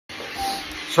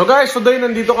So guys, today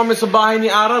nandito kami sa bahay ni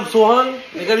Arab. Suhan,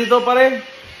 ika dito pa rin.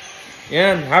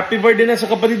 Yan, happy birthday na sa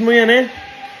kapatid mo yan eh.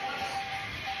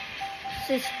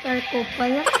 Sister ko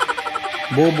pala.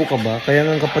 Bobo ka ba? Kaya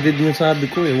nga kapatid mo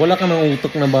sabi ko eh. Wala ka ng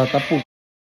utak na bata po.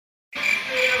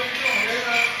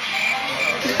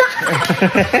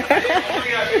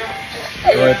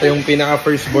 So, ito yung pinaka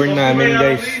firstborn namin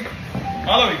guys.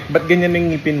 Ba't ganyan na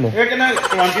yung ngipin mo?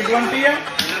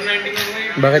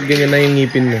 Bakit ganyan na yung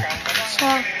ngipin mo?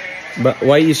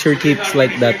 Why is your teeth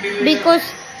like that? Because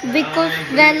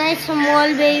when I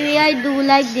small baby, I do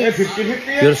like this.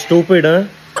 You're stupid, huh?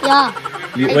 Yeah.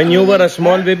 When you were a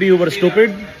small baby, you were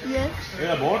stupid? Yes.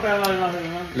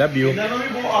 Love you.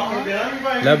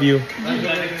 Love you.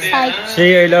 I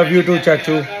Say I love you too,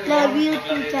 Chachu. love you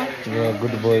too, Chachu. Yeah,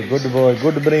 good boy, good boy,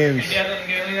 good brains.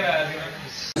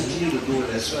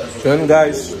 So yun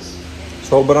guys,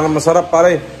 sobrang masarap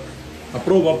pare.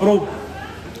 Approve, approve.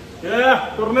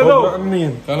 Yeah, tornado. Sobrang ano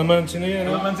yun? Kalamansi na yan.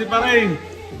 Kalamansi pa rin.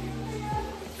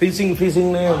 Fishing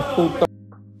na yun. Puta.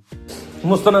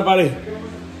 Kumusta na pare?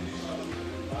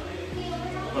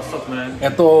 What's up, man?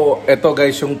 Ito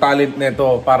guys, yung talent nito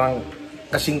parang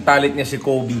kasing talent niya si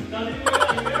Kobe.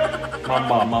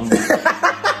 Mamba.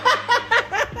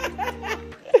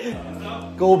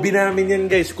 Kobe namin yan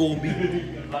guys, Kobe.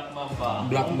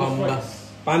 Black Mamba.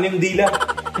 Paano yung dila?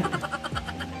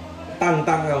 Tang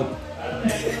out.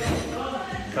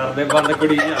 Karde banda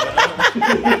kudi niya.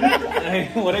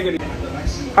 Ay, more kudi.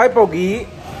 Hi Pogi.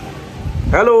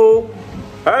 Hello.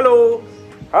 Hello.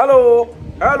 Hello.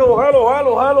 Hello, hello,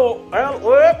 hello, hello.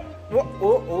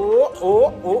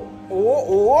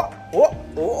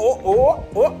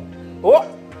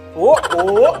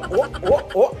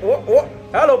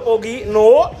 Hello Pogi.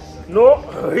 No.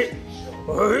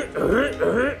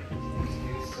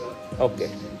 Okay.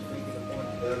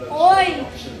 Oi!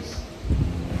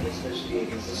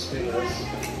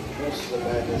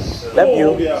 Love you.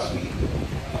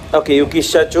 Okay, you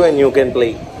kiss Chachu and you can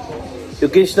play. You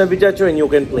kiss Nabi Chachu and you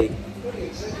can play.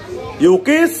 You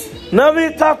kiss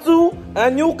Nabi Chachu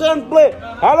and you can play.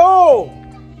 Hello!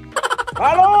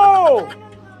 Hello!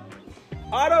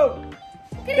 Arab!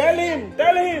 Tell him!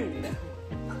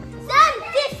 Son,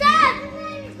 kiss son!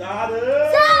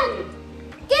 Son!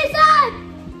 Kiss son!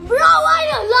 Bro, why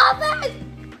you laughing?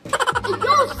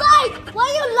 Yo, side! Why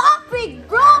you laughing,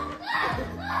 bro?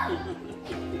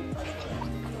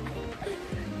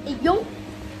 Hey, yo.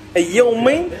 Hey, yo,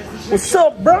 man. What's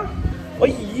up, bro? Oh,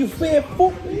 you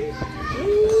faithful?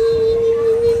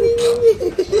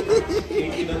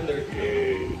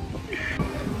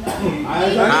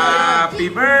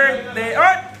 Happy birthday!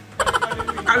 Oy!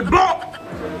 Kalbo!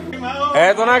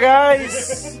 Eto na,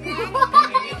 guys!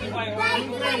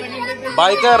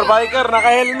 Biker,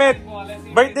 naka-helmet.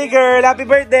 Birthday girl, happy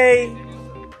birthday!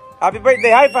 Happy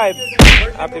birthday, high five!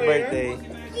 Happy birthday.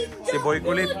 Si Boy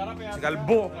kulit, si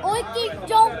Kalbo. Oy, King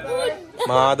Jong-un!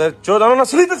 Mother chod, ano na?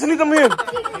 Salita mo yun!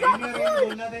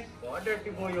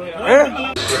 Eh?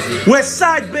 West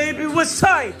side, baby, west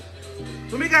side!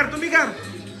 Tumikar!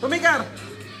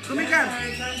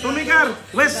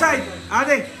 West side!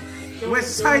 Ade!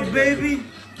 West side, baby!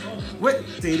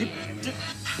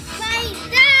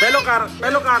 Pelokar!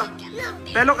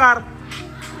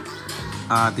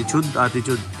 Attitude.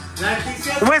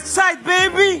 West side,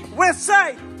 baby! West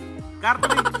side!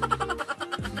 Kartoni!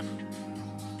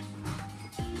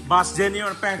 Boss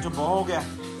Junior, pencho po, ho gaya.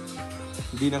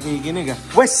 Hindi nakikinig ah.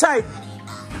 West side!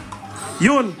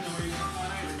 Yun!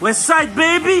 West side,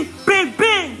 baby!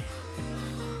 Bing!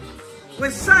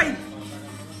 West side!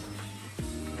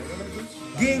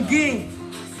 Ging!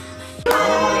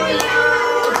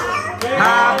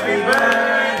 Happy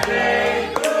birthday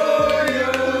to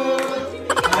you!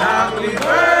 Happy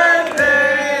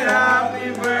birthday!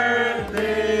 Happy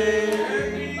birthday!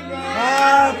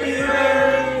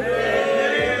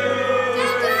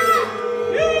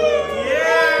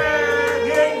 Yeah!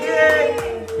 Ging!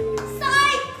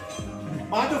 Side!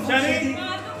 Upset!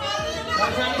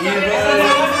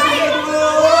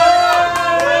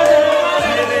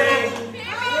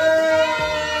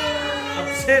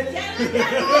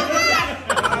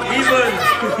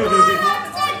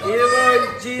 Even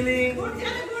chilling.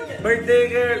 Birthday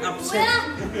girl, upset.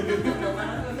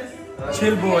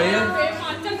 Chill boy, yan.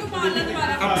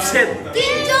 Upset.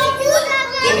 King Jong-un!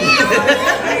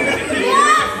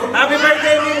 Happy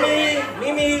birthday,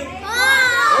 Mimi!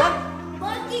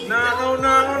 Nakaw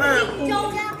na.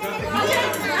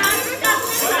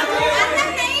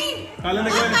 Kala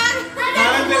na gawin.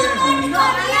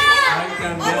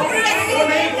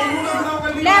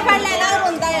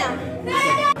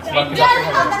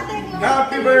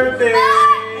 Happy birthday!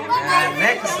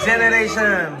 Next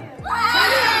generation.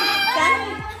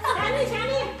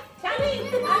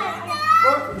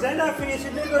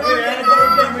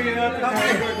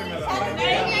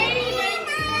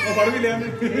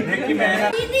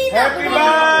 Happy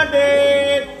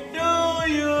birthday to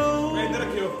you.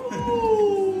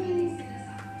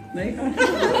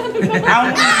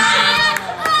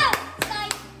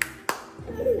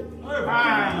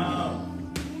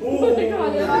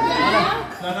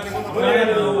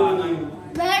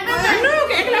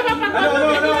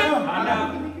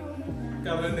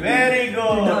 Very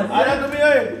good. Ada tu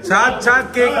biar. Saat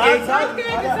cake. Saat.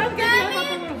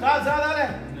 Ale.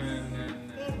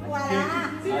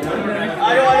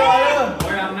 Ayo.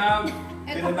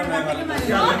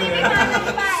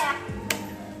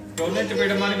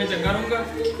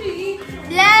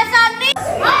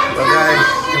 So guys,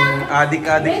 yung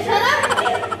adik-adik.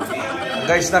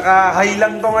 Guys, naka-high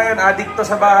lang to ngayon. Adik to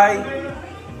sa bahay.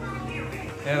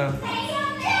 Ayan o.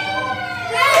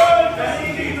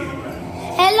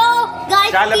 Hello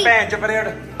guys. Chala pen, चुप रहे यार.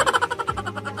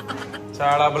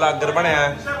 साला ब्लॉगर बने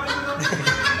हैं.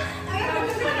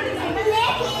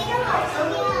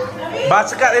 Bas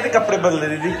ka, ini kapre bal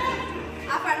didi.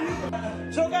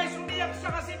 So guys, umiyak siya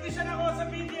kasi hindi siya nakuha sa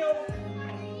video.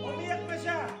 Umiyak na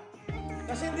siya.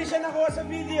 Kasi hindi siya nakuha sa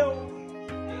video.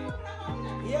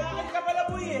 Iyakin ka pala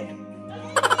boy eh.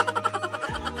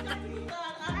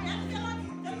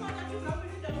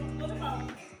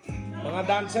 Mga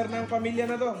dancer ng pamilya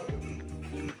na to.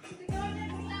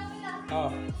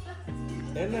 Oh.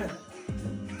 Yan na.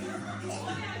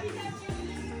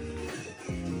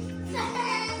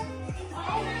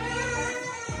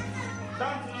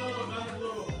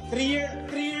 Three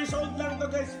years old lang to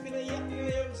guys. Pinaiyak nyo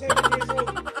yung 7 years old.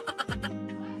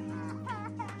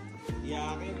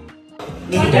 Iyakin.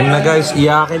 Yan na guys,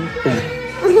 iyakin.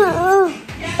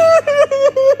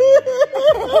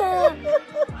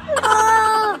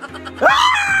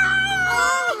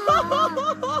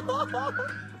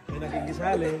 May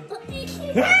nakigisali.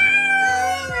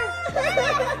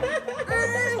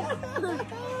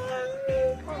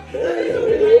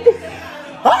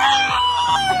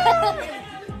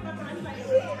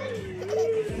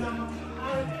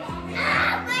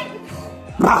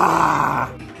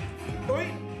 Uy!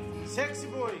 Sexy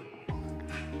boy!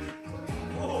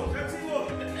 Oh, sexy boy!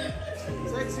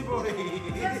 Sexy boy!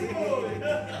 Sexy boy!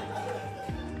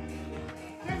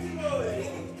 Sexy boy!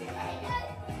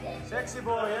 Sexy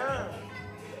boy, yeah!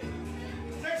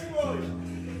 Sexy boy!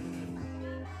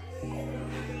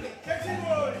 Sexy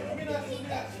boy!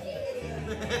 Sexy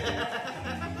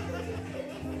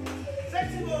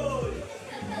boy!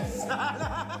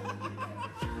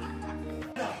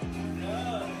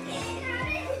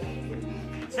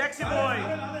 Sexy boy!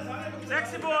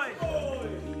 Sexy boy!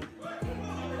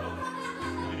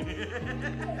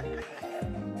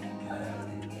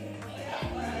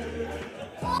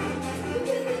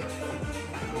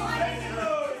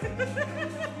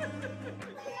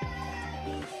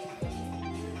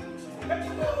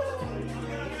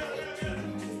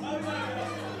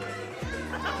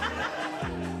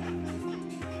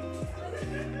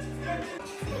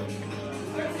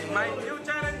 My new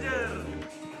challenger!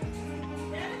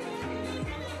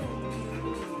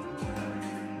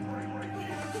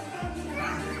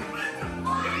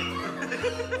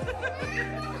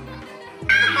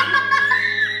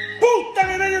 Puta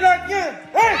na nyo lahat niya!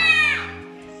 Eh!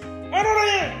 Ano na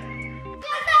yan?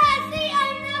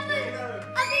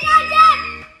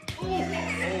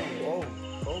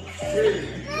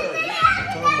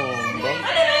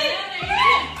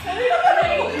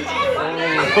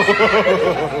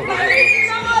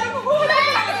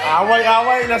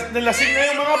 Away-away, nilasing na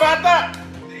yung mga bata.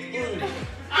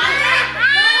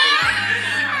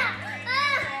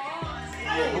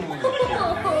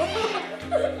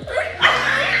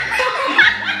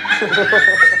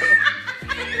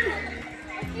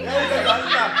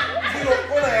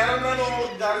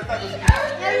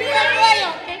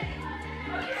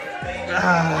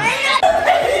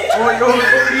 Uy,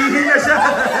 umihi na siya.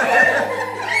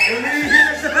 Umihi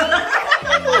na siya.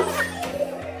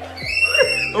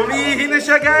 Umihi na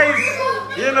siya, guys.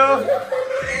 You know,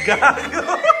 gago.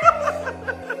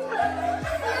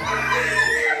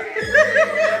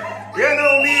 Yan,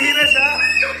 umihi na siya.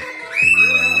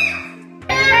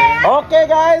 Okay,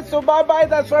 guys. So, bye-bye.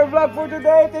 That's our vlog for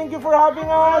today. Thank you for having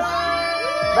us.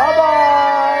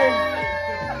 Bye-bye.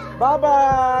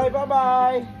 Bye-bye.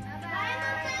 Bye-bye.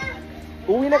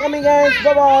 Uwi na kami, guys.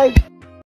 Bye-bye.